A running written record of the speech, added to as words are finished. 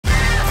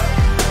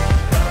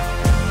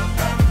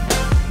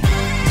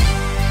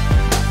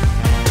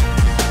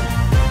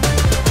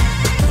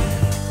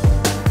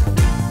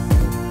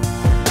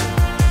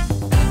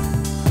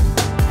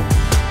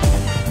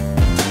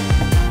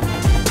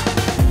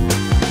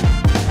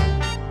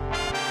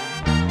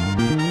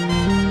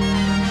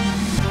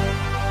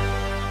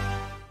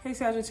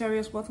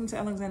Sagittarius, welcome to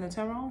Alexander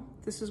Tarot.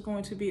 This is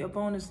going to be a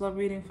bonus love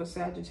reading for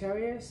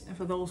Sagittarius. And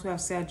for those who have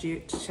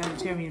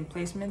Sagittarian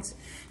placements,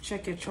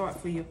 check your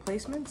chart for your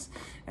placements.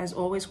 As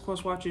always,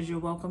 course watchers, you're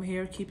welcome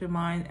here. Keep in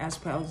mind, as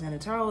per Alexander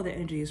Tarot, the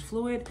energy is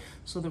fluid,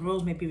 so the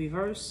roles may be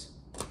reversed.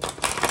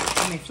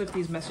 I may flip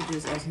these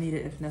messages as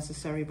needed if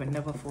necessary, but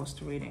never forced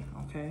to reading,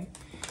 okay?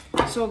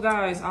 So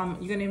guys,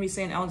 you're gonna hear me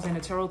saying Alexander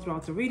Tarot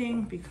throughout the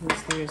reading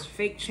because there's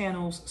fake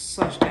channels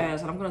such as,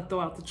 and I'm gonna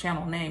throw out the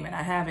channel name, and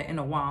I haven't in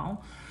a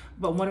while,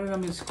 but one of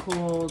them is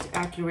called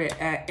Accurate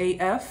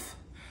AF.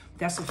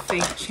 That's a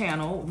fake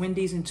channel.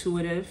 Wendy's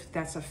Intuitive,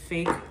 that's a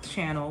fake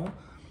channel.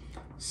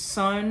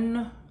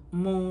 Sun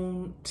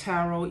Moon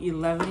Tarot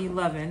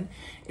 1111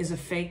 is a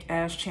fake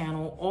ass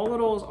channel. All of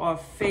those are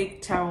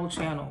fake tarot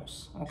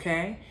channels,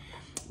 okay?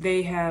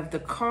 They have the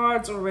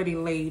cards already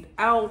laid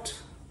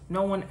out.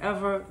 No one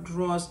ever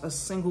draws a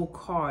single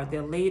card.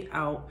 They're laid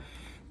out.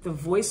 The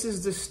voice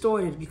is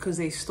distorted because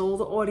they stole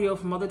the audio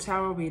from other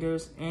tarot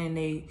readers and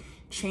they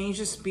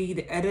changed the speed,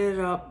 they edited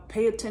it up.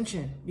 Pay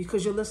attention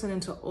because you're listening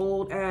to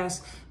old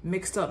ass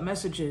mixed up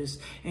messages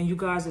and you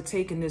guys are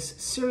taking this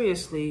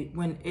seriously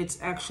when it's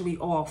actually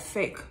all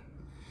fake.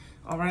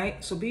 All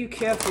right, so be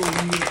careful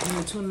when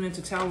you're tuning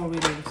into tarot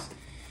readings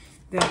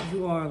that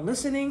you are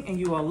listening and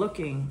you are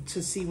looking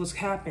to see what's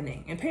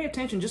happening. And pay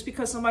attention, just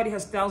because somebody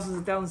has thousands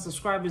and thousands of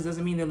subscribers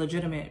doesn't mean they're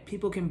legitimate.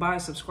 People can buy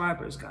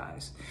subscribers,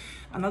 guys.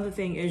 Another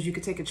thing is you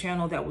could take a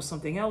channel that was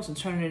something else and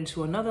turn it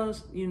into another,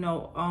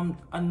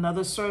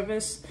 another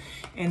service.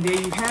 And there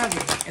you have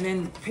it. And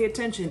then pay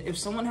attention, if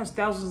someone has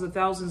thousands and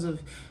thousands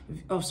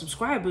of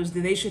subscribers,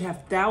 then they should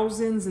have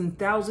thousands and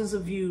thousands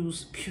of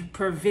views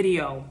per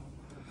video.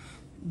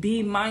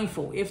 Be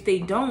mindful. If they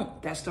don't,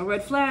 that's the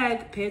red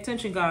flag. Pay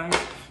attention, guys.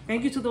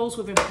 Thank you to those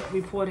who have been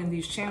reporting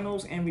these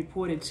channels and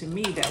reported to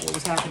me that what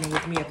was happening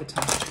with me at the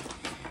time.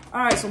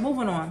 All right, so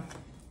moving on.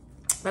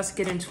 Let's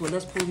get into it.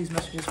 Let's pull these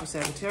messages for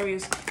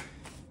Sagittarius.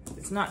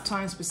 It's not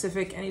time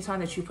specific. Anytime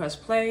that you press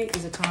play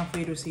is a time for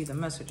you to receive the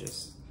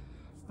messages.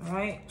 All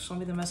right, show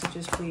me the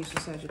messages, please, for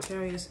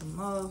Sagittarius in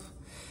love.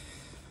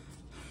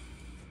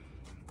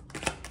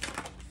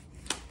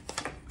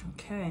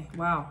 Okay,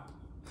 wow.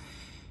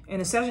 In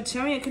a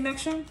Sagittarian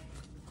connection,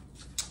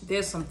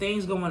 there's some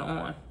things going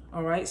on.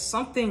 All right,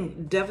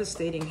 something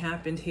devastating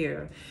happened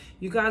here.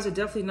 You guys are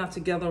definitely not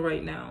together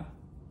right now.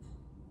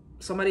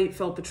 Somebody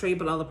felt betrayed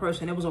by the other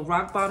person. It was a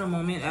rock bottom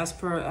moment, as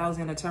per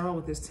Alexander Tarot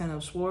with his 10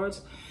 of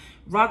Swords.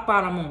 Rock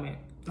bottom moment.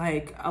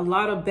 Like, a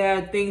lot of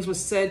bad things were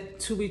said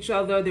to each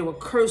other. There were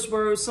curse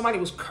words. Somebody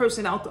was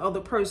cursing out the other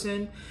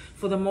person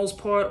for the most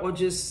part, or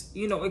just,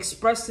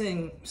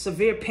 expressing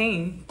severe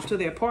pain to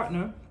their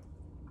partner.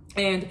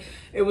 And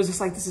it was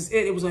just like, this is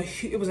it. It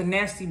was a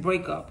nasty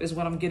breakup is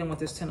what I'm getting with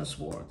this 10 of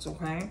Swords,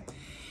 okay?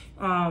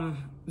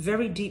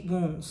 Very deep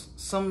wounds.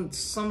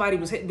 Somebody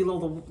was hit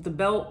below the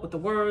belt with the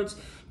words.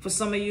 For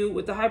some of you,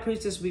 with the High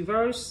Priestess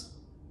reverse,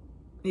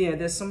 yeah,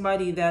 there's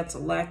somebody that's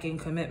lacking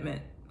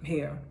commitment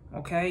here,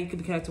 okay? You could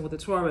be connected with the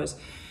Taurus.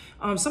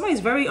 Somebody's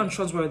very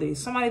untrustworthy.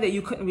 Somebody that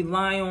you couldn't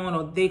rely on,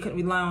 or they couldn't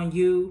rely on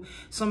you.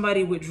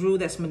 Somebody withdrew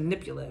that's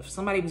manipulative.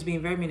 Somebody was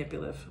being very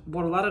manipulative,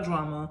 brought a lot of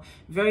drama,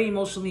 very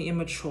emotionally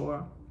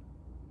immature,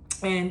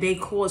 and they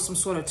caused some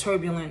sort of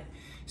turbulent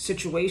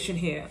situation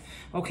here.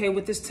 Okay,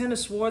 with this 10 of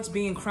Swords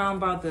being crowned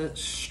by the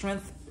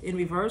Strength in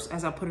reverse,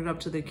 as I put it up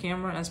to the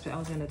camera, as per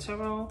Alexander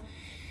Tarot,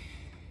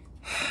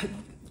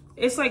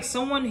 it's like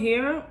someone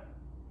here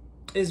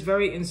is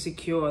very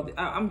insecure.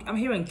 I'm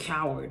hearing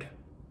coward.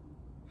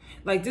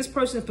 Like, this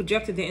person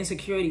projected their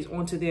insecurities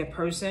onto their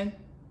person.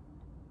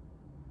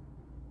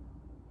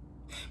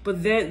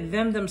 But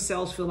them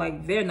themselves feel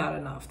like they're not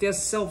enough.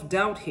 There's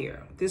self-doubt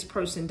here. This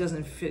person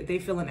doesn't fit. They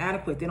feel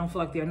inadequate. They don't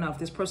feel like they're enough.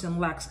 This person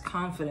lacks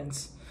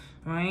confidence,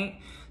 right?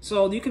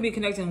 So you could be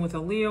connecting with a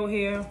Leo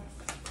here.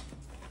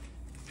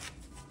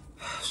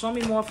 Show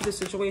me more for the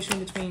situation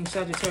between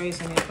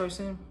Sagittarius and their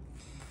person.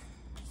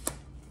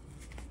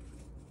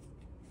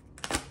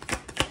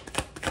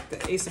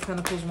 The Ace of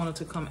Pentacles wanted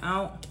to come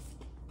out.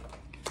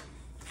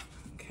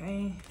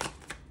 Okay,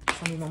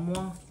 show me one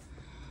more.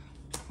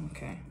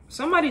 Okay,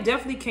 somebody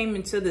definitely came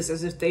into this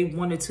as if they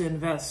wanted to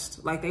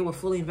invest, like they were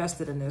fully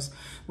invested in this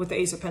with the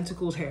Ace of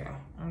Pentacles here.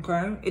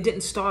 Okay, it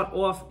didn't start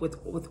off with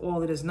all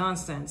of this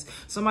nonsense.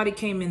 Somebody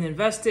came in and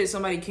invested.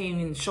 Somebody came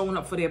in showing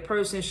up for their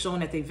person,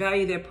 showing that they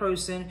value their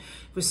person,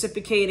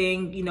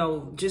 reciprocating,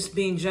 just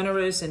being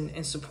generous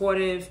and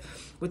supportive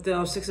with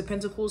the 6 of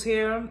Pentacles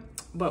here.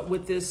 But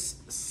with this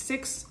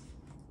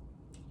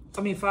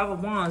 5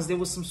 of Wands, there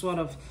was some sort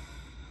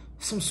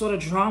of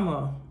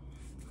drama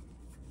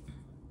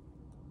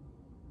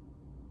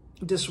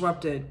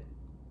disrupted.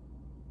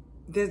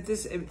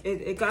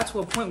 It got to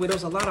a point where there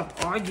was a lot of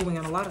arguing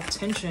and a lot of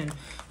tension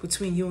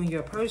between you and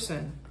your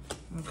person,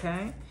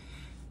 okay?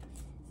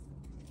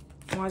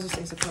 Why is this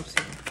Ace of Cups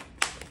here?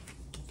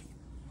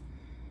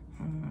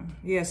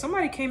 Yeah,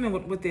 somebody came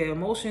in with their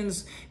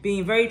emotions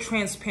being very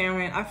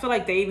transparent. I feel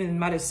like they even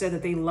might have said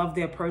that they love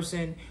their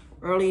person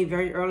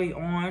very early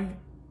on.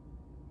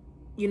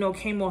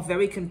 Came off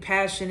very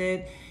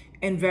compassionate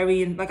and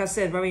very, like I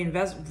said,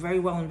 very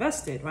well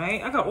invested,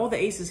 right? I got all the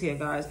aces here,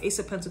 guys. Ace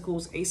of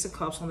Pentacles, Ace of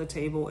Cups on the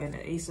table, and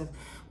the Ace of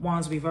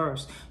Wands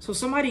reversed. So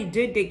somebody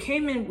they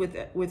came in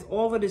with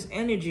all of this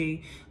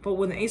energy, but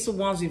when the Ace of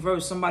Wands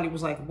reversed, somebody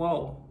was like,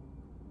 whoa.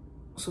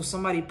 So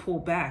somebody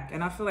pulled back.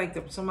 And I feel like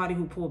somebody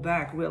who pulled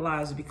back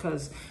realized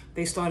because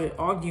they started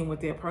arguing with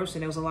their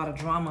person, there was a lot of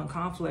drama and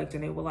conflict,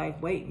 and they were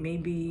like, wait,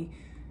 maybe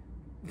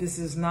this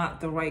is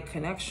not the right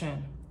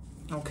connection,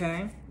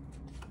 okay?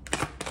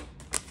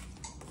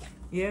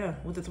 Yeah,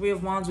 with the Three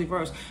of Wands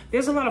reversed.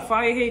 There's a lot of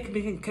fire here. You could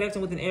be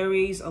connecting with an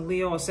Aries, a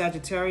Leo, a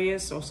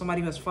Sagittarius, or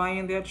somebody who has fire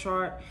in their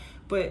chart.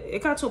 But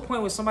it got to a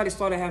point where somebody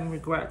started having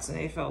regrets, and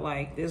they felt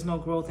like there's no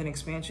growth and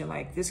expansion.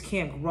 Like, this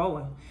can't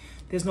grow.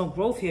 There's no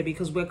growth here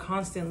because we're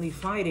constantly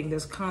fighting.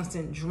 There's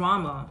constant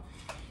drama.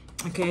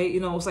 Okay, you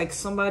know, it's like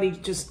somebody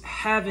just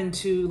having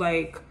to,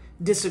 like,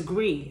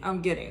 disagree.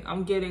 I'm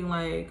getting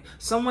like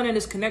someone in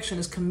this connection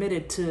is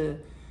committed to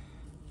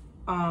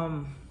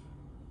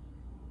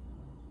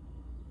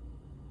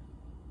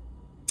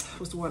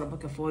what's the word I'm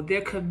looking for?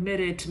 They're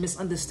committed to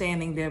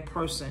misunderstanding their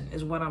person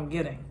is what I'm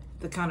getting.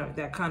 That kind of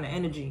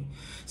energy.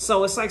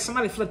 So it's like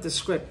somebody flipped the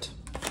script.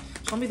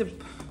 Show me the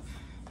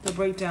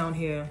breakdown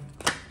here.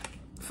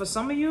 For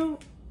some of you,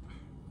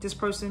 this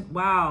person,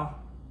 wow.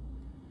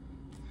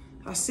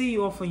 I see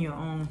you off on your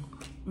own.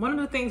 One of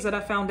the things that I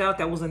found out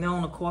that was a nail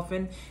in the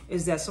coffin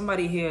is that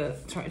somebody here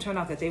turned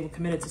out that they were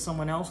committed to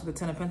someone else with the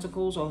Ten of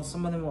Pentacles, or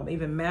some of them were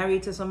even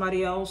married to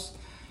somebody else.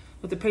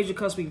 With the Page of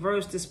Cups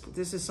reversed,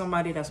 this is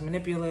somebody that's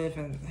manipulative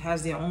and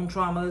has their own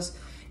traumas,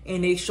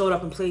 and they showed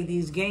up and played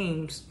these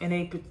games, and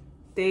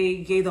they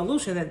gave the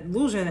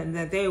illusion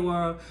that they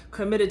were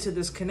committed to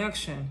this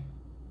connection,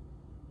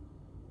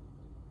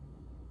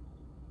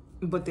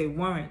 but they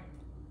weren't.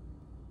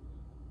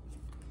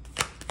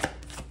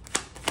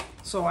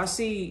 So I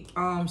see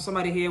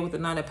somebody here with the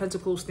Nine of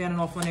Pentacles standing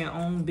off on their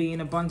own,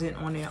 being abundant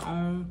on their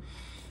own,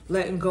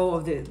 letting go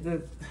of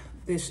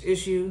this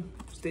issue,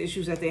 the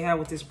issues that they had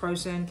with this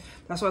person.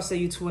 That's why I say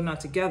you two are not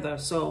together.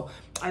 So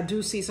I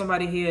do see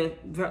somebody here,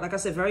 like I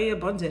said, very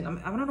abundant.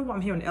 I don't know why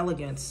I'm hearing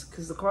elegance,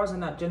 because the cards are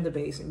not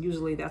gender-based, and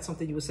usually that's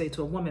something you would say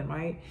to a woman,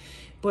 right?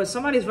 But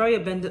somebody's very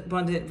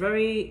abundant,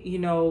 very, you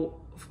know,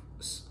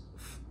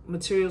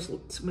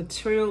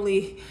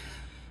 materially,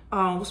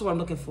 what's the word I'm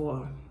looking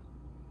for?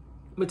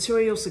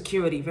 Material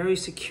security, very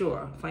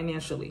secure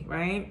financially,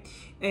 right?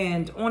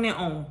 And on their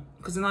own,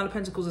 because the Nine of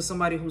Pentacles is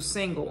somebody who's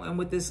single. And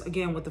with this,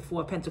 again, with the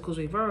Four of Pentacles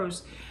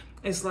reversed,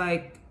 it's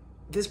like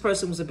this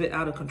person was a bit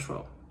out of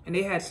control, and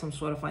they had some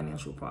sort of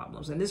financial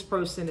problems. And this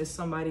person is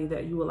somebody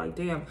that you were like,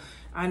 damn,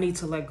 I need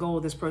to let go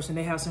of this person.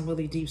 They have some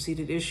really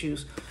deep-seated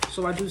issues.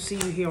 So I do see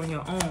you here on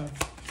your own.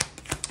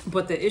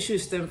 But the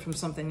issues stem from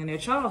something in their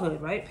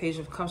childhood, right? Page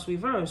of Cups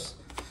reversed.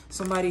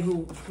 Somebody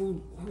who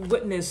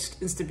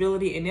witnessed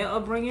instability in their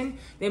upbringing.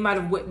 They might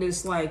have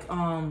witnessed like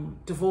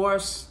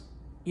divorce,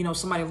 you know,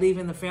 somebody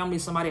leaving the family,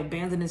 somebody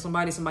abandoning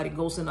somebody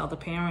ghosting the other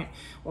parent,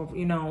 or,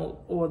 you know,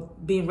 or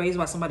being raised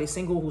by somebody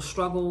single who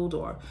struggled,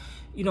 or,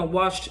 you know,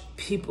 watched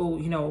people,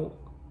 you know,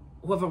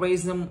 whoever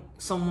raised them,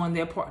 someone,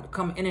 their partner,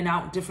 come in and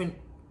out, different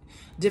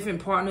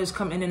partners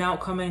come in and out,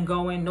 coming and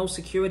going, no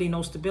security,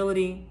 no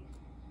stability.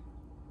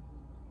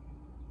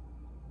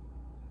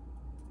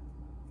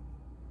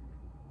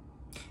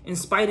 In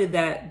spite of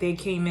that, they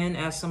came in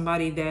as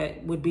somebody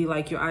that would be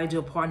like your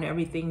ideal partner,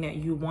 everything that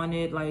you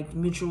wanted, like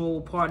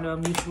mutual partner,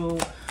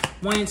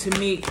 wanting to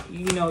meet,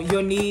 you know,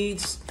 your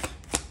needs.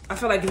 I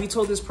feel like if you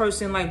told this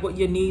person like what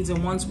your needs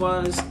and wants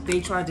was, they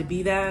tried to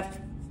be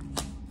that.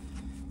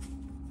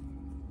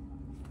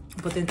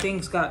 But then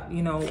things got,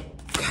 you know,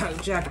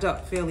 got jacked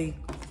up fairly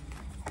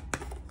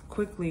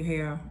quickly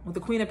here. With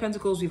the Queen of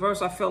Pentacles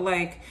reversed, I felt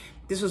like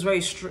this was very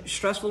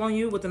stressful on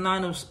you with the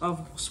Nine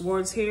of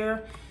Swords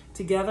here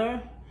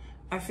together.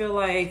 I feel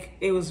like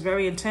it was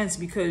very intense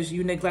because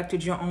you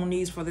neglected your own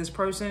needs for this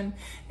person.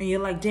 And you're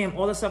like, damn,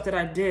 all the stuff that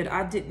I did,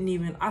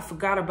 I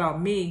forgot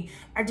about me.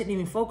 I didn't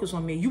even focus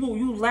on me.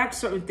 You lacked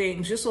certain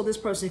things just so this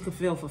person could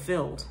feel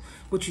fulfilled,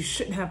 which you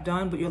shouldn't have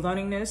done, but you're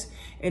learning this.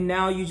 And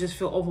now you just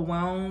feel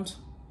overwhelmed.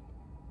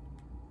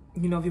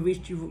 You know,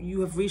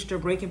 you have reached your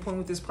breaking point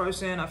with this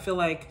person. I feel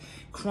like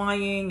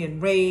crying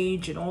and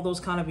rage and all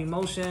those kind of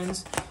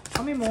emotions.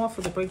 Tell me more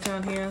for the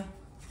breakdown here.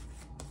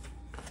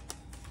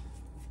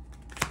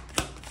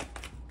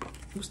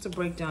 What's the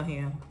breakdown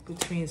here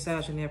between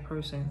Sag and their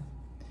person?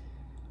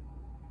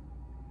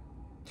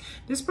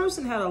 This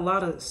person had a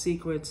lot of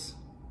secrets,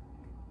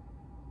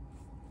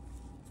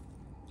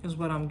 is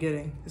what I'm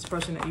getting. This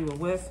person that you were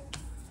with.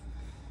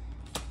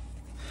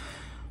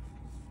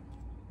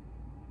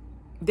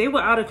 They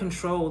were out of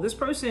control. This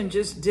person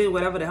just did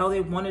whatever the hell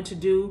they wanted to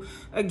do.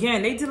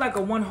 Again, they did like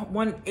a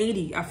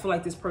 180, I feel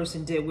like this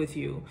person did with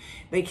you.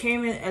 They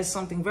came in as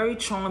something very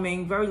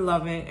charming, very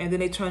loving, and then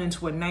they turned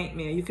into a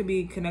nightmare. You could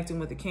be connecting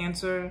with a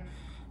Cancer.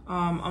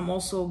 I'm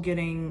also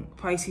getting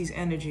Pisces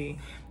energy.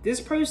 This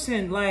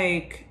person,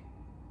 like,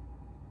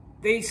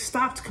 they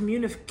stopped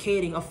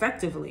communicating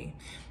effectively.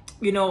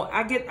 You know,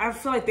 I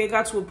feel like they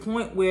got to a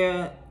point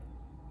where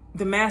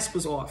the mask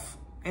was off.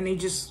 And they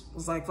just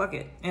was like, fuck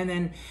it. And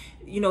then,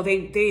 you know,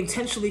 they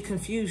intentionally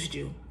confused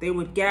you. They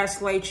would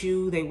gaslight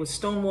you. They would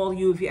stonewall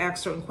you if you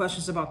asked certain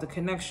questions about the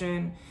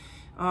connection.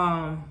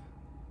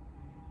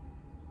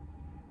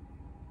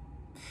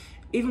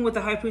 Even with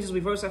the High Priestess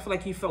reverse, I feel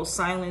like you felt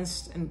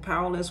silenced and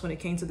powerless when it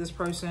came to this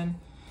person.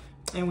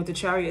 And with the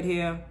Chariot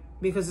here,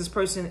 because this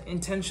person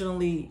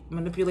intentionally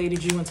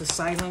manipulated you into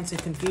silence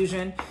and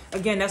confusion.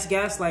 Again, that's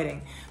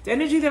gaslighting. The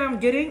energy that I'm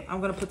getting,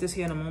 I'm going to put this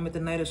here in a moment, the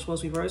Knight of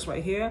Swords reverse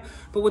right here.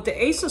 But with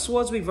the Ace of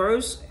Swords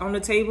reverse on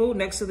the table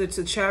next to the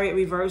Chariot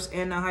reverse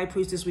and the High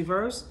Priestess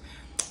reverse,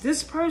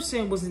 this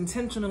person was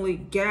intentionally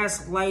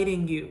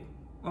gaslighting you,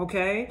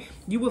 okay?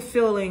 You were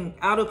feeling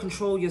out of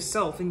control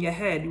yourself in your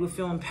head. You were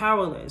feeling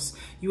powerless.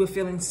 You were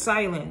feeling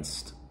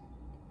silenced.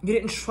 You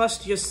didn't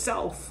trust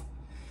yourself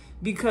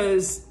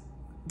because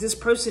this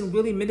person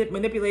really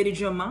manipulated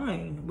your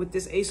mind with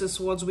this Ace of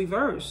Swords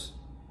reverse.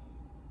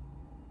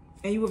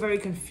 And you were very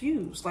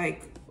confused.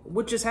 Like,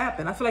 what just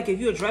happened? I feel like if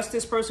you addressed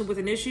this person with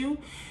an issue,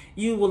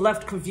 you were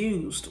left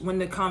confused when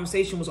the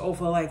conversation was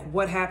over. Like,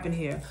 what happened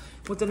here?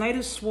 With the Knight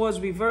of Swords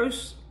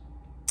reverse,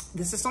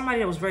 this is somebody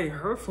that was very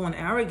hurtful and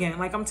arrogant.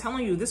 Like, I'm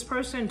telling you, this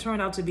person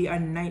turned out to be a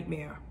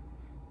nightmare.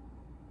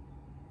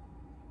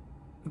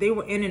 They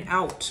were in and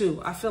out too.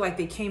 I feel like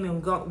they came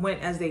and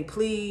went as they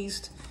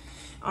pleased.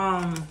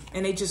 And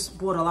they just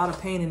brought a lot of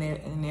pain in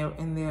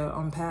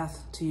their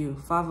path to you.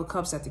 5 of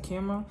Cups at the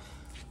camera.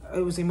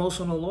 It was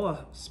emotional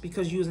loss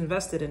because you was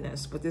invested in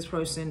this, but this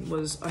person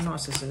was a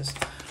narcissist.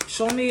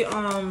 Show me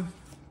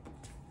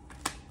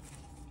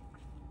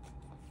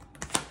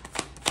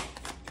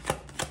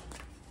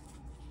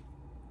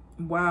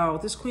wow,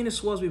 this Queen of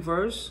Swords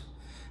reverse.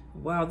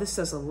 Wow, this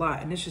says a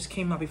lot, and this just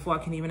came out before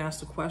I can even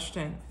ask the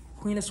question.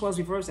 Queen of Swords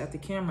reverse at the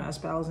camera as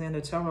per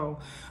Alexander Tarot.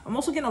 I'm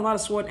also getting a lot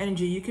of sword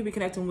energy. You could be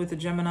connecting with a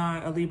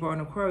Gemini, a Libra, or an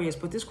Aquarius.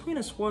 But this Queen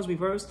of Swords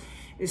reverse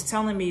is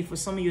telling me for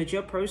some of you, it's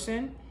your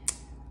person,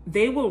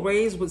 they were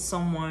raised with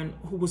someone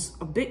who was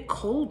a bit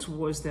cold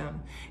towards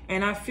them.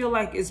 And I feel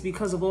like it's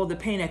because of all the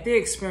pain that they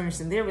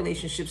experienced in their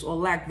relationships or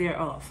lack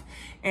thereof.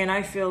 And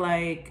I feel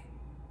like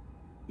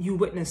you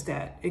witnessed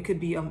that. It could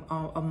be a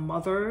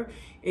mother.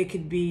 It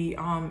could be...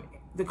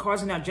 the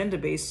cards are not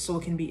gender-based, so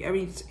it can be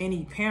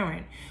any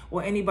parent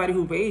or anybody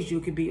who raised you.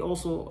 It could be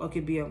also, it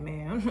could be a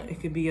man, it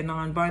could be a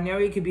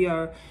non-binary, it could be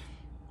a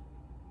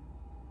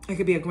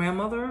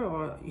grandmother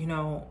or, you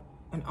know,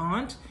 an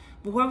aunt.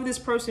 But whoever this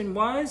person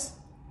was,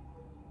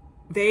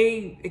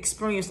 they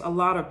experienced a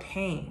lot of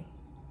pain,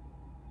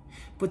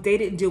 but they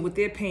didn't deal with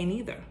their pain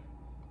either.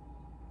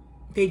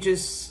 They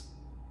just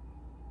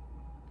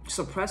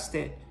suppressed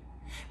it.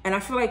 And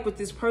I feel like with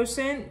this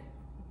person,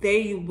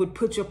 they would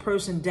put your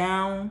person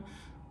down.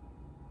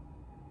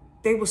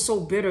 They were so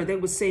bitter. They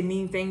would say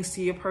mean things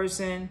to your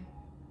person,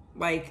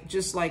 like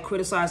just like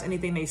criticize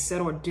anything they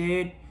said or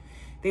did.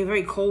 They were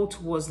very cold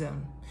towards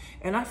them.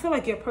 And I feel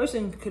like your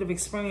person could have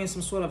experienced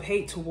some sort of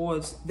hate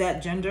towards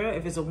that gender.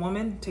 If it's a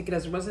woman, take it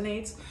as it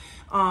resonates,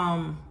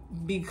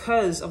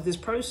 because of this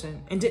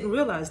person and didn't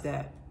realize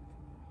that.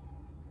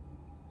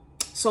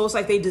 So it's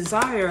like they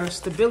desire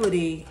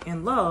stability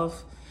and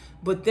love,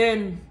 but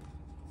then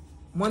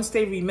once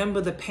they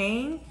remember the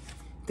pain,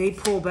 they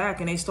pull back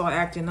and they start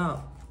acting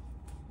up.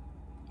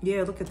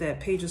 Yeah, look at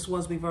that. Page of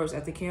Swords reverse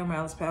at the camera,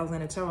 Alice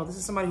Alexander Tarot. This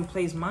is somebody who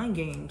plays mind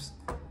games.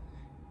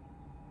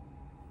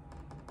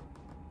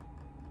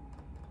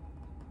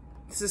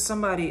 This is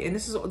somebody, and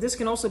this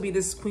can also be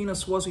this Queen of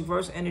Swords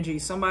reverse energy.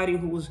 Somebody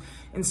who was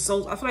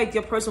insulted. I feel like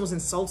your person was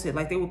insulted.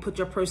 Like they would put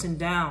your person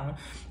down.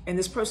 And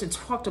this person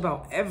talked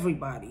about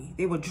everybody.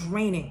 They were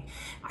draining.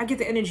 I get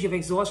the energy of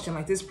exhaustion.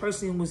 Like this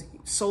person was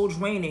so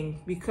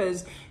draining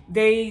because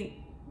they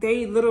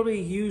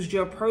literally used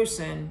your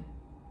person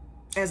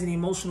as an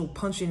emotional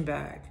punching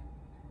bag.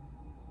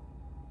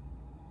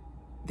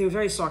 They were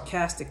very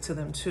sarcastic to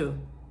them too.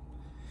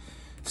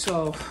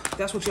 So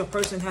that's what your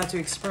person had to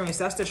experience.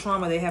 That's the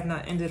trauma they have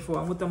not ended for.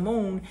 And with the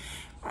moon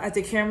at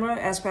the camera,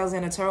 as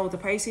Alexander Tarot with the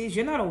Pisces,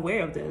 you're not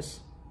aware of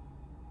this.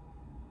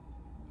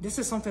 This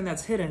is something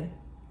that's hidden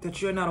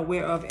that you're not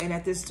aware of. And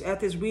at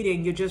this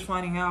reading, you're just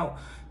finding out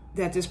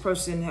that this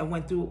person had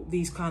went through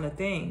these kind of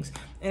things.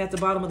 And at the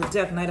bottom of the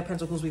deck, Knight of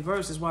Pentacles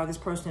reverse is why this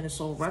person is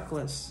so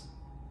reckless.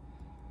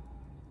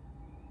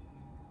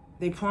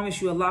 They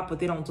promise you a lot, but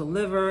they don't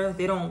deliver.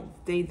 They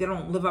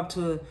don't live up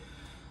to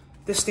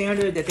the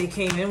standard that they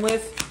came in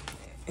with.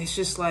 It's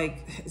just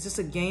like, is this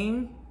a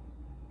game?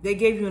 They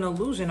gave you an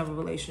illusion of a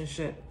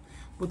relationship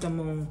with the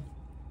moon.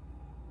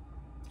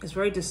 It's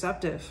very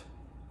deceptive.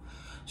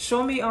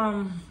 Show me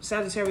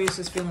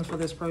Sagittarius' feelings for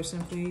this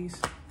person, please.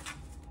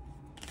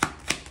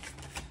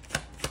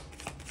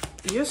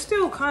 You're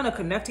still kind of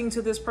connecting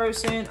to this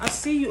person. I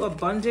see you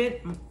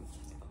abundant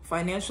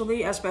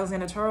financially, as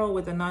Alexander Tarot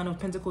with the 9 of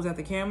Pentacles at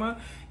the camera.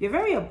 You're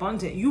very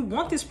abundant. You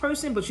want this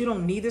person, but you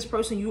don't need this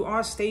person. You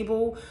are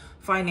stable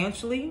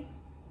financially.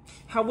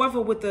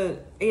 However, with the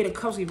 8 of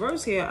Cups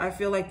reverse here, I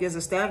feel like there's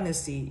a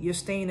stagnancy. You're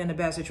staying in a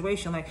bad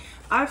situation. Like,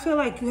 I feel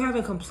like you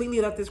haven't completely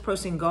let this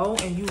person go,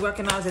 and you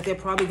recognize that they're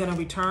probably going to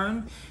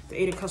return.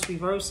 The 8 of Cups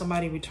reverse,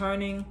 somebody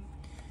returning.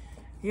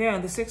 Yeah,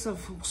 the Six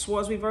of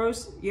Swords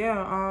reversed.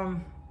 Yeah,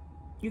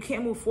 you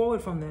can't move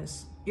forward from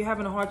this. You're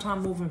having a hard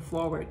time moving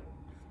forward.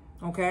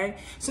 Okay?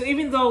 So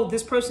even though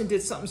this person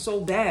did something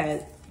so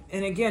bad,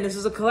 and again, this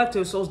is a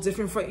collective, so it's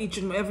different for each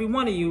and every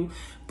one of you,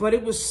 but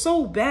it was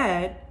so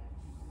bad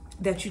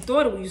that you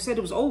thought you said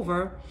it was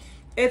over.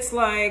 It's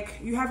like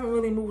you haven't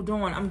really moved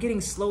on. I'm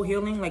getting slow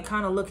healing, like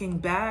kind of looking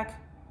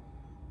back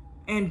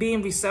and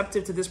being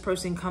receptive to this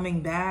person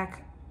coming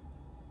back.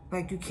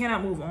 Like you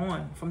cannot move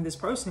on from this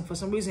person. For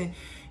some reason,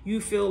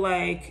 you feel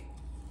like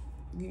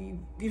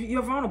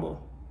you're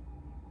vulnerable.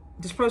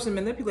 This person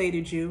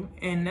manipulated you,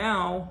 and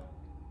now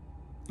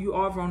you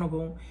are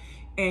vulnerable.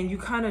 And you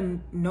kind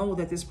of know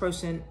that this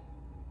person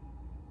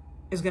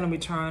is going to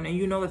return. And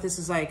you know that this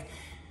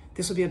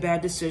will be a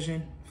bad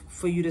decision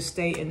for you to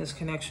stay in this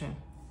connection.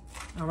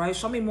 All right,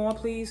 show me more,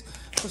 please,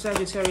 for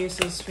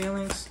Sagittarius'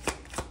 feelings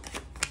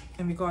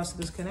in regards to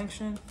this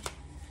connection.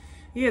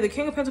 Yeah, the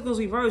King of Pentacles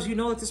reversed. You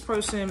know that this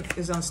person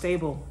is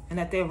unstable and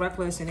that they're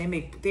reckless, and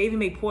they even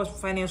make poor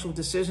financial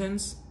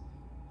decisions.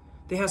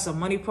 They have some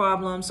money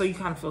problems, so you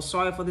kind of feel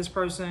sorry for this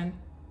person.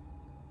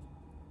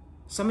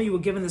 Some of you were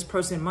giving this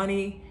person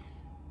money.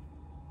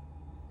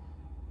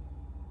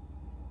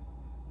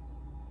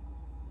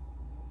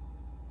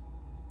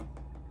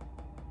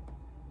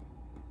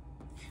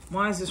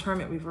 Why is this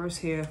Hermit reverse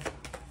here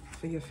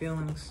for your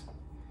feelings?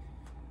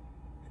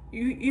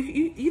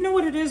 You know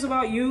what it is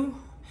about you,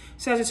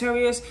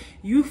 Sagittarius?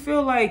 You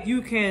feel like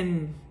you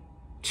can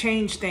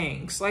change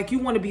things. Like you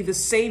want to be the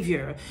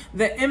savior.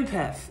 The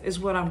empath is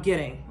what I'm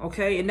getting,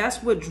 okay? And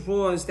that's what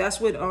draws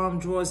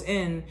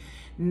in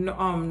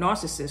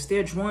narcissists.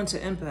 They're drawn to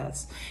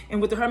empaths.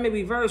 And with the Hermit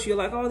reverse, you're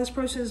like, oh, this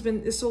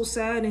person is so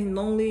sad and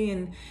lonely,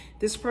 and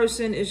this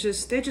person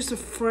is they're just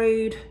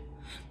afraid.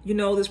 You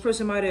know, this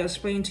person might have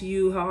explained to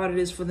you how hard it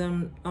is for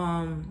them,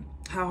 I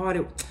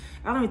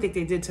don't even think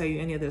they did tell you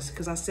any of this,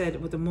 because I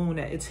said with the moon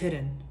that it's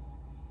hidden.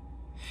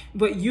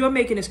 But you're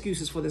making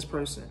excuses for this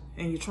person,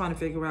 and you're trying to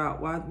figure out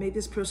why maybe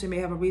this person may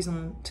have a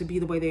reason to be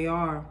the way they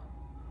are.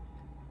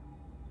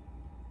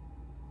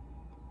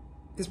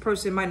 This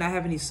person might not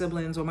have any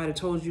siblings, or might have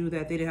told you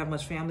that they didn't have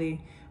much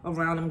family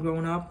around them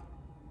growing up,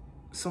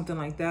 something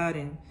like that.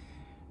 And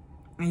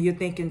you're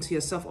thinking to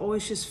yourself, oh,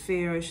 it's just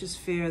fear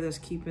that's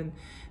keeping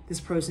this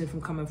person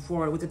from coming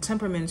forward. With the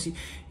temperaments,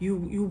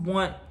 you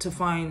want to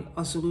find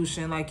a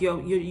solution. Like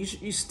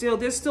you still,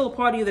 there's still a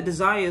part of you that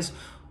desires,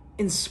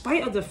 in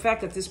spite of the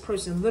fact that this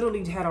person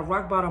literally had a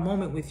rock bottom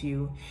moment with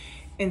you,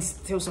 and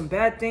there was some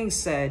bad things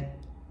said,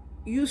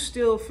 you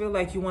still feel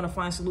like you want to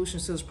find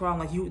solutions to this problem.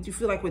 Like you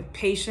feel like with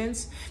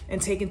patience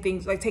and taking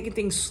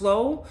things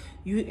slow,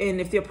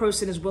 and if the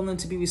person is willing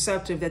to be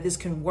receptive, that this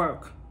can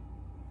work.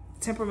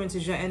 Temperament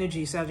is your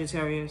energy,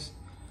 Sagittarius.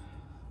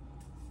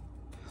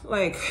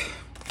 Like,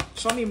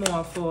 show me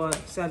more for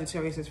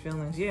Sagittarius'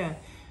 feelings. Yeah,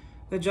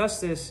 the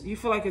Justice. You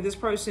feel like if this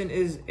person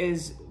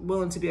is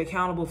willing to be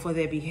accountable for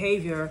their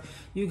behavior,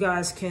 you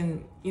guys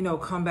can, you know,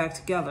 come back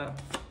together.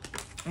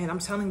 And I'm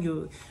telling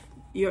you,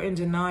 you're in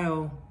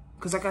denial,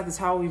 because I got this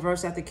Tower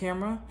reversed at the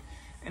camera,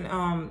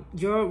 and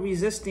you're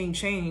resisting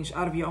change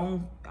out of your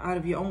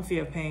own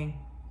fear of pain.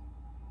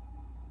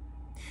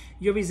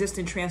 You're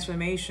resisting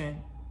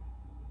transformation.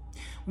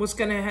 What's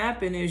going to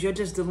happen is you're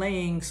just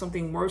delaying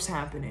something worse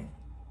happening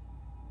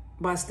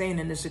by staying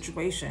in this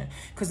situation,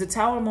 because the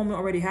Tower moment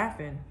already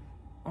happened.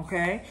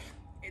 Okay,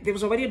 there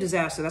was already a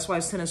disaster. That's why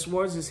it's Ten of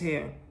Swords is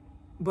here.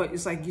 But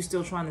it's like you're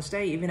still trying to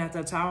stay even at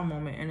that Tower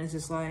moment, and it's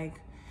just like,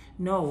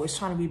 no, it's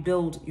trying to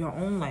rebuild your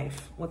own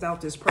life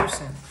without this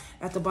person.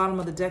 At the bottom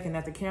of the deck and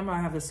at the camera,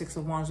 I have the Six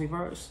of Wands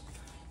reversed.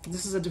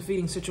 This is a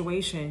defeating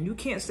situation. You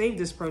can't save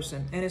this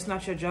person, and it's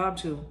not your job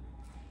to.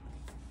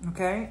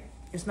 Okay,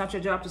 it's not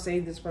your job to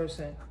save this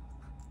person.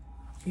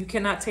 You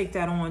cannot take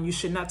that on. You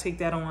should not take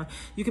that on.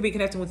 You could be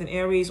connecting with an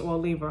Aries or a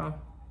Libra.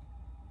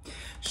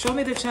 Show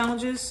me the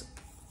challenges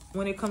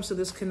when it comes to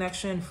this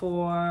connection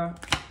for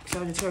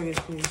Sagittarius,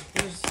 please.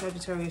 Here's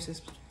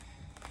Sagittarius.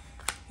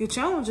 Your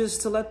challenge is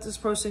to let this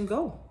person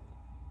go.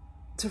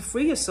 To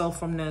free yourself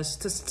from this.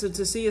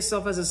 To see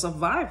yourself as a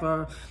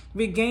survivor.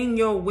 Regain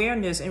your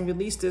awareness and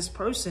release this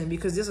person,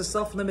 because there's a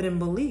self-limiting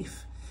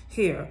belief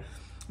here.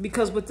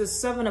 Because with the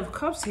Seven of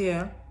Cups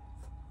here,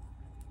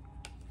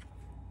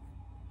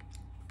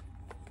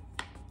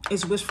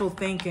 it's wishful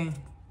thinking.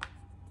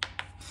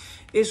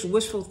 It's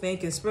wishful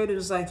thinking. Spirit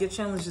is like, your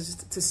challenge is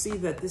to see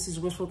that this is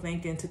wishful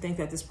thinking, to think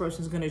that this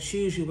person's going to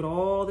choose you with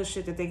all the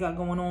shit that they got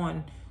going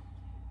on.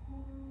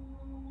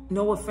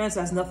 No offense,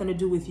 has nothing to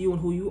do with you and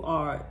who you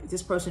are.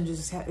 This person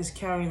just is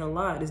carrying a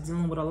lot, is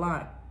dealing with a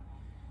lot.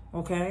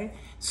 Okay?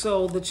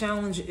 So the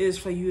challenge is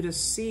for you to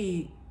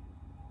see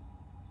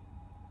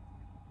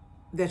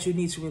that you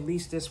need to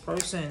release this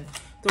person.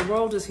 The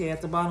World is here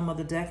at the bottom of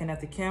the deck and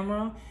at the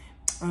camera.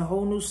 A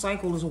whole new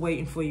cycle is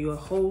waiting for you. A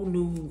whole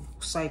new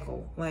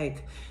cycle.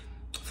 Like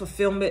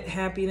fulfillment,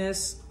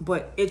 happiness.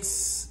 But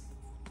it's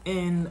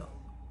in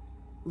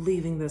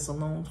leaving this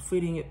alone.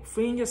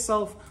 Freeing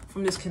yourself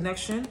from this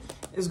connection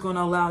is going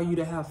to allow you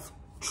to have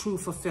true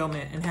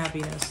fulfillment and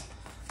happiness.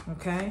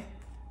 Okay?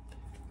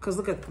 Because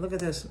look at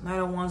this. Knight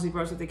of Wands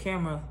reversed at the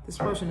camera. This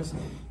person's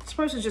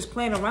just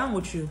playing around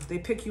with you. They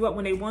pick you up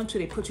when they want to.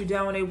 They put you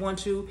down when they want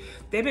to.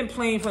 They've been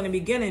playing from the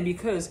beginning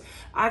because,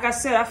 like I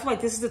said, I feel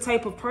like this is the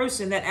type of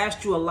person that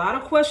asked you a lot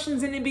of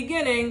questions in the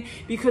beginning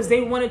because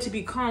they wanted to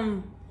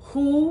become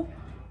who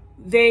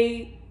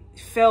they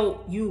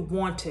felt you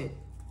wanted.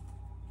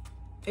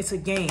 It's a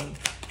game.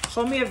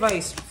 Show me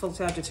advice for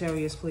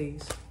Sagittarius,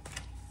 please.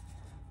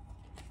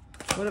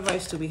 What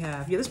advice do we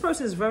have? Yeah, this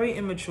person is very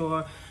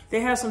immature. They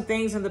have some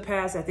things in the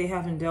past that they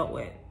haven't dealt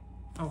with,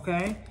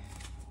 okay?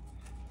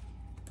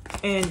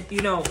 And,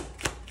 you know,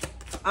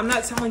 I'm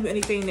not telling you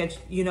anything that,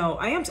 you know,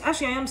 I am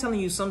telling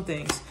you some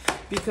things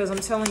because I'm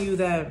telling you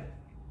that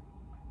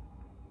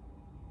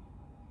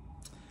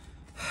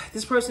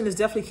this person is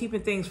definitely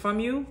keeping things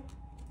from you.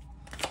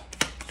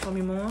 Show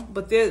me more.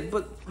 But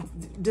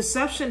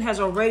deception has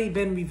already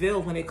been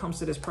revealed when it comes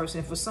to this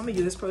person. For some of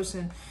you, this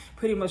person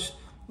pretty much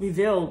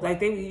revealed,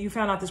 like you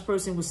found out this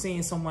person was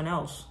seeing someone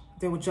else.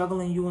 They were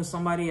juggling you and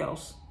somebody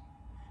else.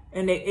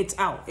 And it's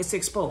out. It's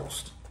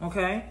exposed.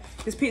 Okay?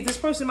 This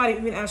person might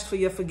even ask for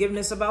your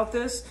forgiveness about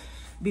this.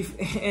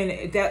 And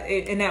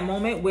in that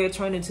moment where it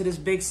turned into this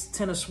big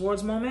Ten of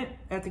Swords moment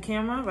at the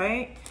camera,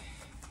 right?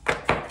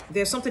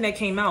 There's something that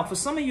came out. For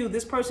some of you,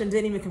 this person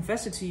didn't even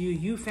confess it to you.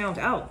 You found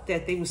out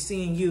that they were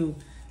seeing you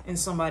and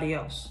somebody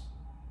else.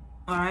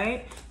 All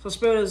right? So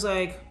Spirit is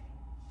like,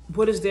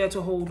 what is there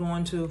to hold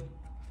on to?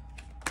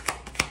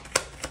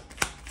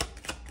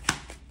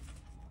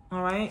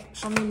 All right,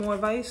 show me more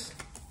advice.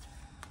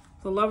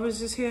 The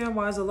Lovers is here.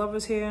 Why is the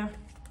Lovers here?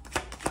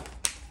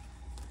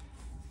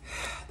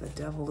 The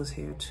Devil is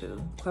here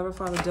too.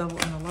 Clarify the Devil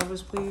and the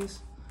Lovers,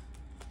 please.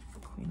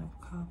 Queen of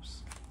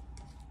Cups.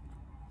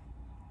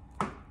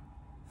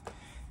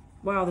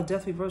 Wow, the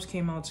Death reverse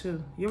came out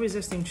too. You're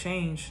resisting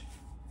change.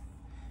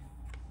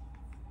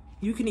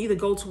 You can either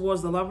go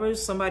towards the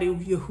Lovers, somebody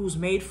who's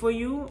made for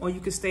you, or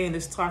you can stay in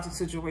this toxic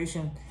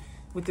situation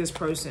with this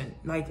person.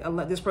 Like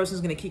this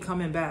person's gonna keep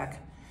coming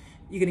back.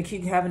 You're going to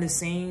keep having the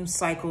same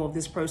cycle of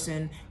this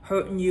person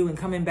hurting you and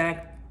coming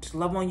back to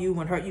love on you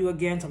and hurt you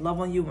again, to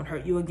love on you and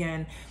hurt you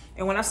again.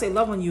 And when I say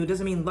love on you, it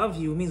doesn't mean love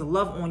you. It means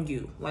love on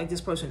you. Like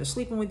this person is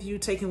sleeping with you,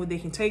 taking what they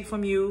can take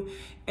from you,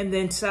 and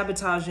then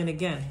sabotaging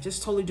again.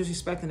 Just totally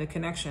disrespecting the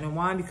connection. And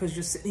why? Because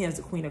you're sitting here as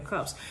the Queen of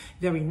Cups.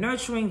 Very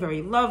nurturing,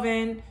 very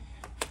loving,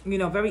 you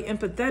know, very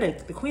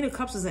empathetic. The Queen of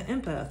Cups is an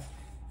empath.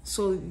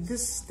 So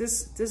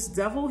this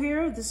devil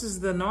here, this is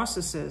the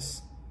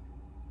narcissist.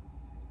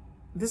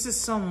 This is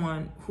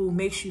someone who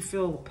makes you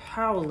feel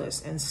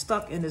powerless and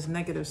stuck in this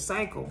negative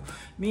cycle.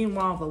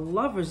 Meanwhile, the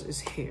Lovers is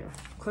here.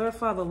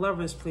 Clarify the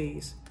Lovers,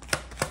 please.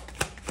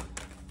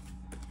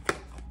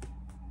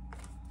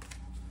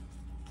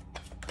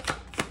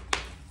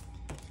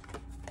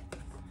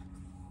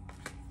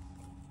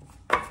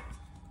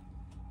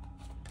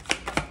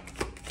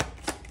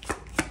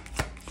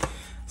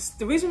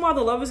 The reason why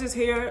the Lovers is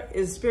here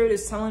is Spirit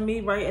is telling me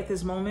right at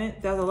this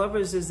moment that the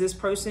Lovers is this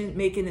person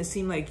making it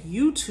seem like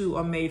you two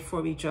are made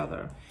for each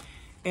other.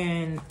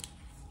 And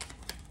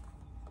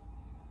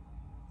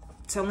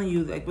telling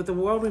you, like, with the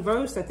World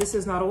reversed, that this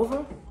is not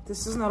over.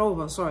 This is not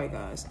over. Sorry,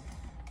 guys.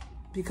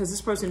 Because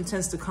this person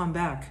tends to come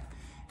back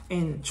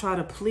and try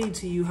to plead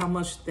to you how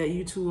much that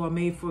you two are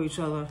made for each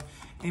other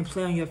and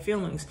play on your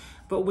feelings.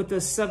 But with the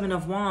Seven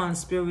of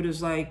Wands, Spirit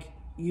is like,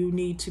 you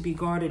need to be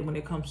guarded when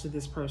it comes to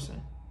this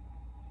person.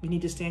 You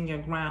need to stand your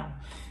ground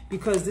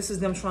because this is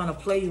them trying to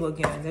play you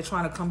again. They're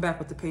trying to come back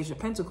with the Page of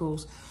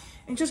Pentacles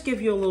and just give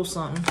you a little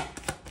something.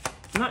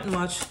 Nothing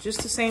much,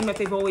 just the same that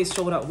they've always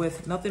showed up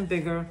with, nothing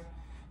bigger,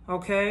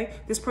 okay?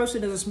 This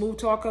person is a smooth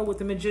talker with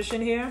the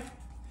Magician here.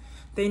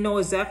 They know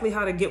exactly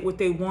how to get what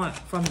they want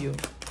from you.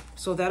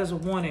 So that is a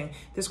warning.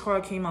 This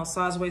card came out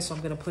sideways, so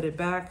I'm gonna put it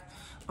back.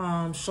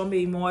 Show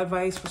me more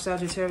advice for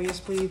Sagittarius,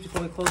 please,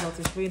 before we close out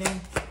this reading.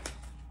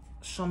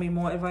 Show me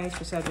more advice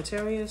for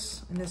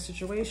Sagittarius in this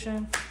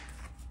situation.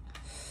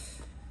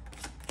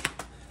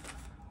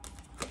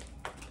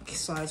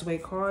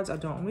 Sideways cards, I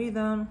don't read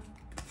them.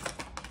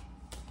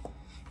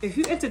 If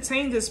you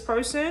entertain this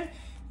person,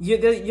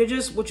 you're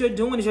just, what you're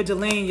doing is you're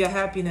delaying your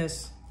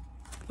happiness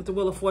with the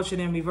Wheel of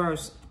Fortune in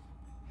reverse.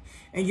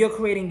 And you're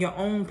creating your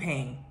own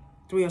pain.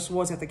 Three of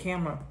Swords at the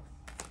camera.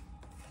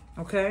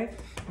 Okay?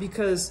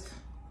 Because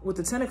with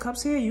the Ten of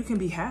Cups here, you can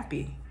be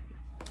happy.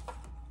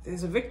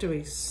 There's a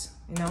victory.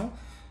 You know,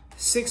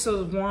 Six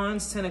of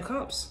Wands, Ten of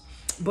Cups.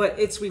 But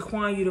it's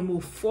requiring you to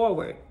move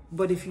forward.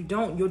 But if you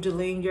don't, you're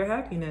delaying your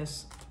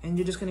happiness. And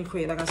you're just going to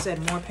create, like I said,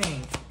 more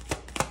pain.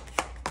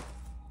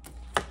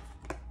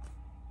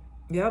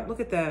 Yep, look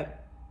at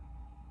that.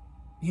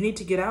 You need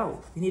to get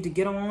out. You need to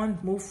get on,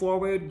 move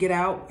forward, get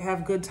out,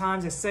 have good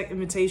times, accept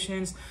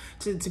invitations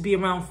to be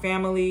around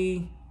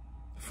family,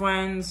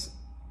 friends.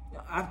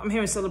 I'm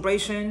hearing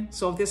celebration.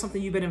 So if there's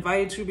something you've been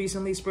invited to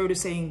recently, Spirit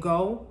is saying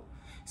go.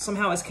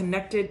 Somehow it's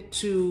connected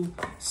to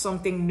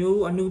something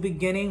new, a new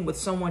beginning with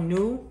someone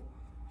new.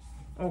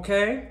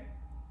 Okay?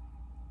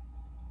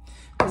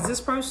 Because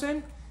this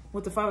person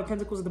with the Five of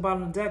Pentacles at the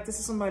bottom of the deck, this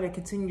is somebody that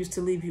continues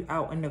to leave you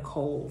out in the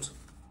cold.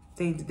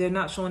 They're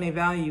not showing their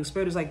value.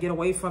 Spirit is like, get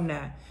away from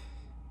that.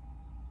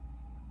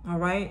 All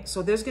right.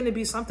 So there's going to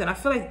be something. I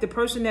feel like the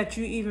person that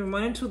you even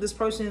run into, this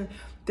person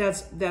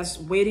that's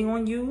waiting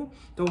on you,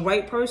 the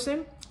right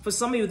person. For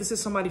some of you, this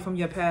is somebody from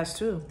your past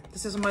too.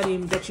 This is somebody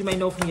that you may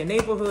know from your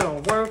neighborhood or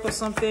work or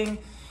something.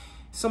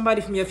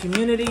 Somebody from your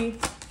community.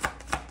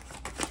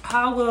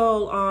 How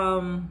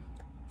will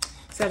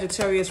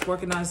Sagittarius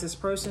recognize this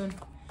person?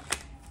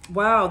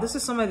 Wow, this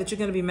is somebody that you're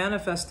going to be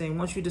manifesting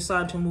once you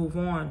decide to move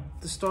on.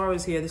 The star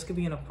is here. This could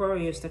be an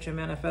Aquarius that you're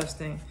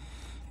manifesting.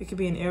 It could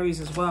be an Aries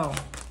as well.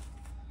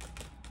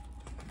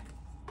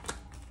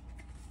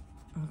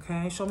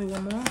 Okay, show me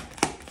one more.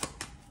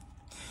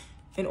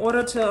 In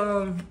order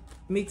to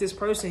meet this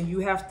person, you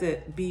have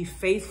to be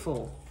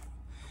faithful.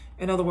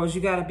 In other words, you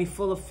got to be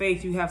full of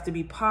faith. You have to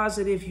be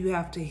positive. You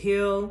have to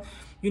heal.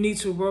 You need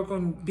to work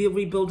on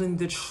rebuilding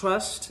the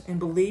trust and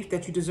belief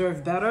that you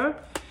deserve better.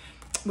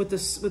 With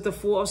the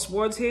Four of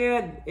Swords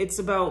here, it's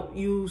about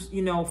you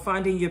know,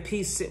 finding your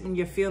peace, sitting in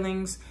your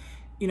feelings,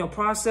 you know,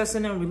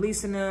 processing them,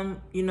 releasing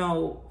them, you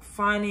know,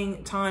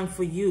 finding time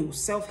for you,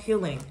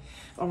 self-healing.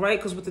 All right,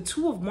 because with the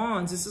Two of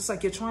Wands, it's just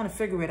like you're trying to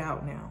figure it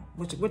out now.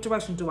 What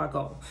direction do I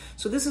go?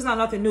 So this is not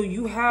nothing new.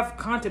 You have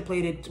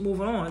contemplated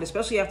moving on,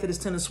 especially after this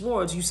Ten of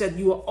Swords. You said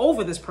you were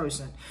over this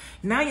person.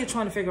 Now you're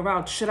trying to figure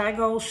out, should I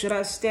go? Should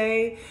I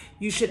stay?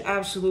 You should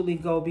absolutely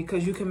go,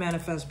 because you can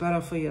manifest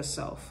better for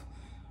yourself.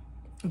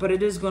 But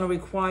it is going to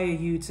require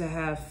you to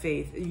have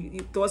faith.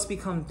 Thoughts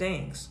become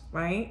things,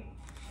 right?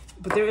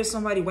 But there is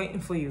somebody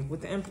waiting for you.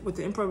 With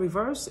the Emperor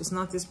reverse, it's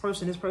not this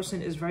person. This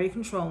person is very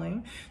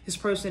controlling. This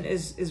person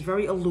is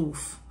very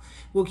aloof.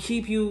 Will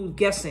keep you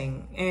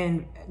guessing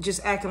and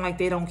just acting like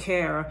they don't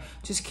care.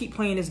 Just keep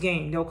playing this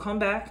game. They'll come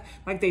back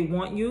like they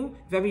want you,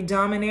 very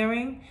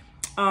domineering,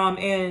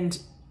 and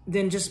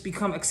then just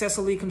become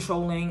excessively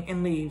controlling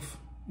and leave.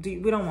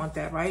 We don't want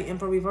that, right?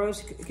 Emperor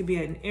reverse, it could be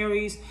an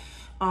Aries.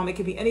 It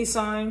could be any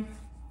sign.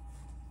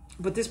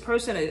 But this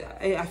person,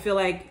 I feel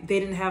like they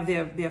didn't have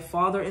their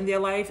father in their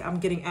life. I'm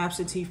getting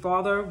absentee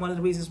father. One of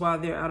the reasons why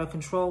they're out of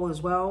control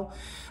as well.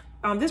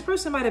 This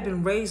person might have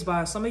been raised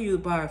by, some of you,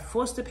 by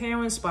foster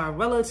parents, by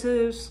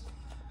relatives.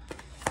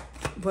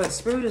 But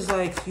Spirit is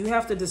like, you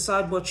have to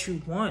decide what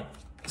you want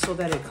so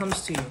that it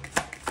comes to you.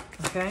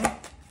 Okay?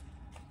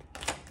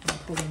 I'll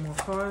pull one more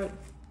card.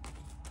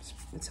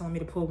 They're telling me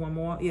to pull one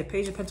more. Yeah,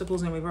 Page of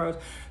Pentacles in reverse.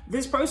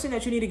 This person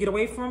that you need to get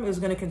away from is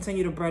going to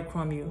continue to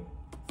breadcrumb you.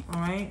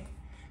 All right?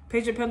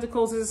 Page of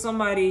Pentacles is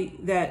somebody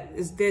that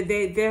is,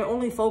 their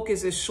only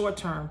focus is short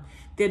term.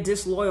 They're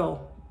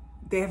disloyal.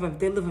 They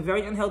live a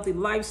very unhealthy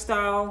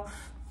lifestyle.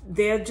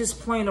 They're just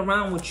playing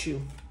around with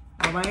you.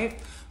 All right?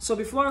 So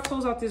before I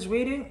close out this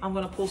reading, I'm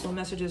going to pull some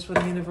messages for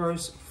the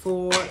universe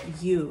for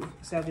you,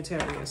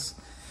 Sagittarius.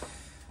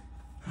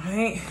 All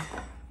right?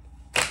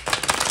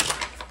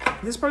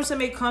 This person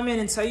may come in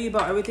and tell you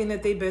about everything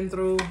that they've been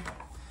through.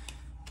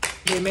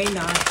 They may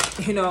not,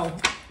 you know,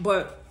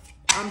 but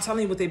I'm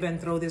telling you what they've been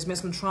through. There's been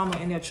some trauma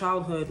in their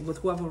childhood with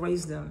whoever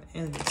raised them.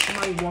 And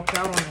somebody walked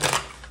out on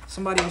them.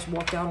 Somebody else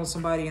walked out on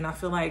somebody. And I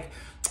feel like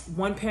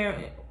one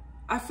parent,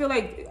 I feel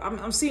like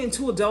I'm seeing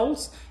two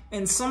adults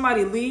and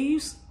somebody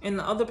leaves. And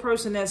the other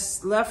person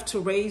that's left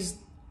to raise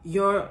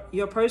your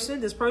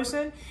person, this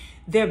person,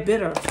 they're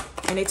bitter.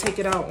 And they take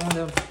it out on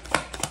them.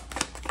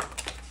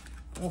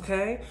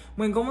 Okay?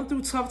 When going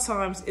through tough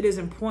times, it is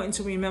important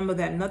to remember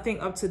that nothing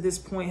up to this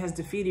point has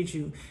defeated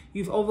you.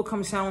 You've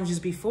overcome challenges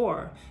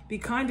before. Be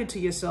kinder to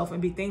yourself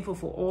and be thankful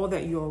for all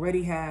that you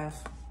already have.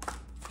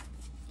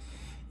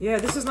 Yeah,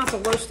 this is not the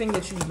worst thing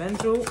that you've been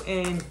through,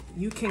 and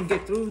you can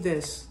get through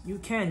this. You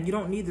can. You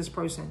don't need this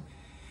person.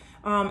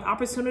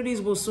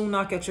 Opportunities will soon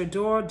knock at your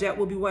door. Debt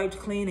will be wiped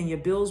clean, and your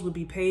bills will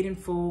be paid in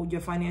full.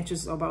 Your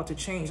finances are about to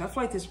change. I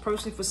feel like this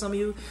person, for some of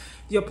you,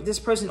 this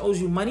person owes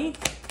you money.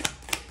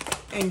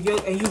 And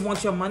you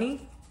want your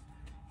money,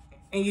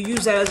 and you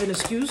use that as an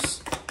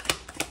excuse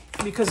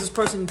because this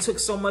person took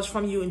so much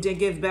from you and didn't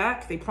give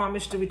back. They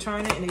promised to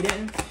return it and they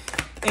didn't.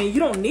 And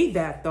you don't need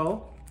that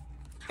though.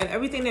 And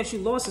everything that you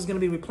lost is going to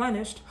be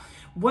replenished.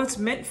 What's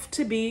meant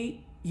to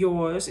be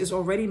yours is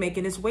already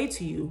making its way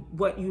to you.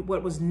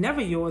 What was never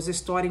yours is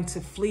starting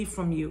to flee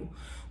from you.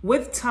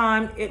 With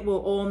time, it will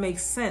all make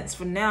sense.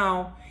 For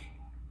now,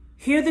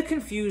 hear the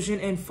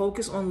confusion and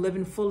focus on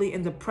living fully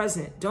in the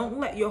present. Don't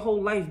let your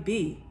whole life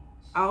be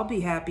I'll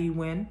be happy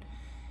when.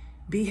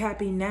 Be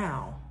happy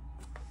now.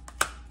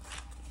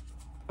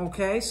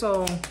 Okay,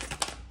 so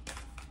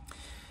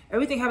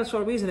everything happens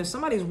for a reason. If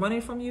somebody's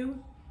running from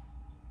you,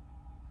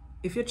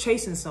 if you're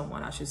chasing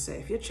someone, I should say,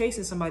 if you're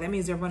chasing somebody, that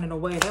means they're running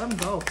away. Let them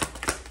go.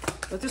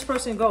 Let this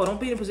person go. Don't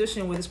be in a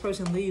position where this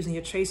person leaves and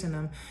you're chasing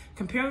them.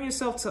 Comparing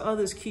yourself to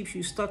others keeps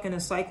you stuck in a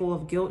cycle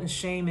of guilt and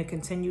shame and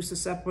continues to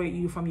separate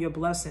you from your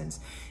blessings.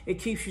 It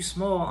keeps you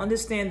small.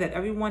 Understand that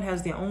everyone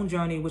has their own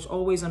journey, which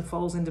always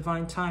unfolds in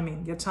divine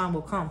timing. Your time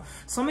will come.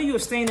 Some of you are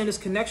staying in this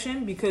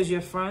connection because you're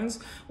friends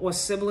or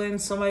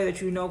siblings, somebody that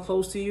you know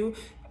close to you.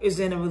 is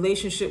in a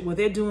relationship where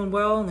they're doing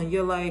well and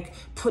you're like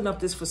putting up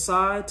this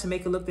facade to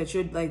make it look that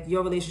you're like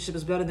your relationship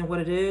is better than what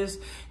it is.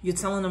 You're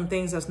telling them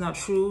things that's not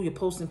true. You're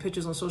posting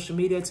pictures on social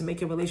media to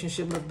make your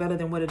relationship look better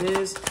than what it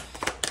is.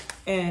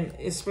 And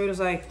Spirit is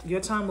like,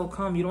 your time will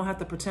come. You don't have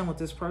to pretend with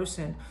this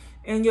person.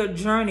 In your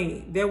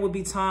journey, there will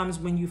be times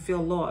when you feel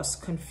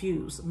lost,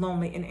 confused,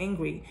 lonely, and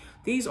angry.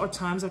 These are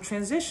times of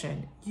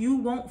transition. You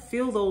won't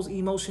feel those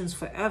emotions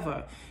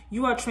forever.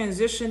 You are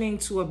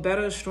transitioning to a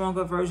better,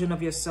 stronger version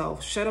of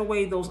yourself. Shed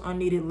away those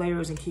unneeded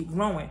layers and keep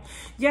growing.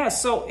 Yeah,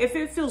 so if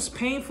it feels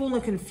painful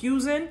and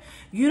confusing,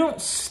 you don't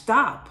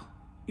stop.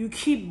 You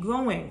keep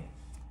going.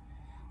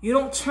 You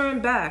don't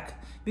turn back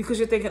because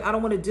you're thinking, I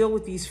don't want to deal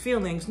with these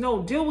feelings.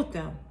 No, deal with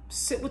them.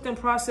 Sit with them,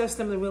 process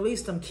them, and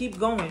release them. Keep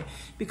going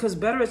because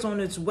better is on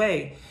its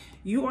way.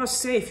 You are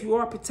safe. You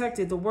are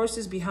protected. The worst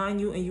is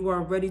behind you and you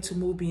are ready to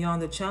move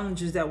beyond the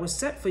challenges that were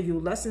set for you.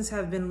 Lessons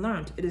have been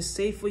learned. It is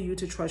safe for you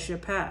to trust your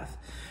path.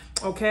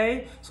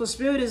 Okay? So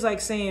Spirit is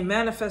like saying,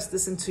 manifest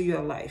this into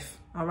your life.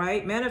 All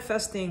right?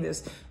 Manifesting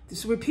this.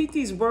 Just repeat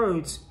these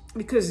words,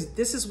 because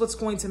this is what's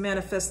going to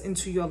manifest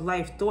into your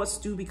life. Thoughts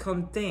do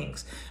become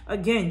things.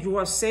 Again, you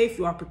are safe.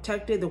 You are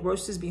protected. The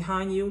worst is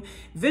behind you.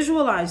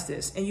 Visualize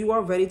this and you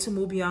are ready to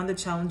move beyond the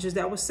challenges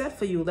that were set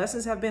for you.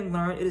 Lessons have been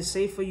learned. It is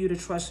safe for you to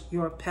trust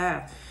your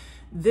path.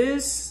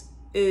 This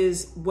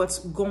is what's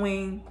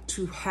going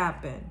to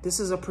happen. This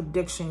is a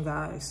prediction,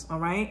 guys. All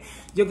right.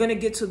 You're going to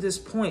get to this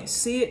point.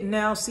 See it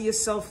now. See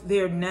yourself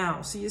there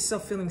now. See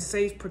yourself feeling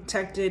safe,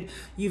 protected.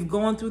 You've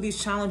gone through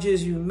these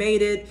challenges. You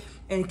made it.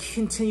 And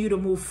continue to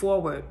move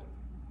forward.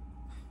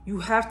 You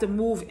have to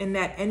move in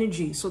that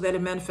energy so that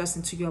it manifests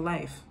into your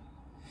life.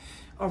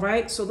 All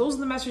right. So those are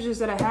the messages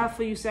that I have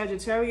for you,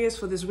 Sagittarius,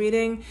 for this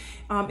reading.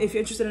 If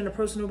you're interested in a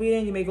personal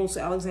reading, you may go to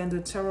Alexander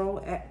Tarot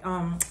at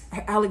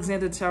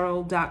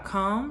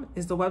alexandertarot.com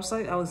is the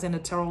website,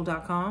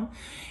 alexandertarot.com.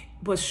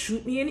 But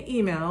shoot me an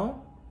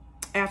email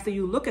after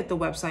you look at the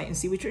website and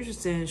see what you're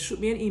interested in. Shoot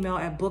me an email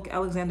at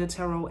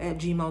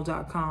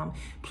bookalexandertarot@gmail.com.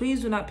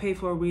 Please do not pay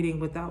for a reading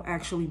without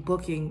actually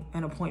booking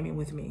an appointment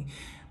with me.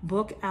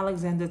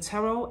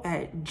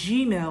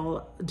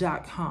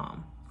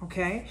 bookalexandertarot@gmail.com.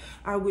 Okay?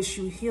 I wish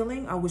you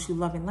healing. I wish you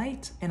love and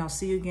light. And I'll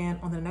see you again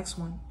on the next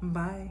one.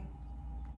 Bye.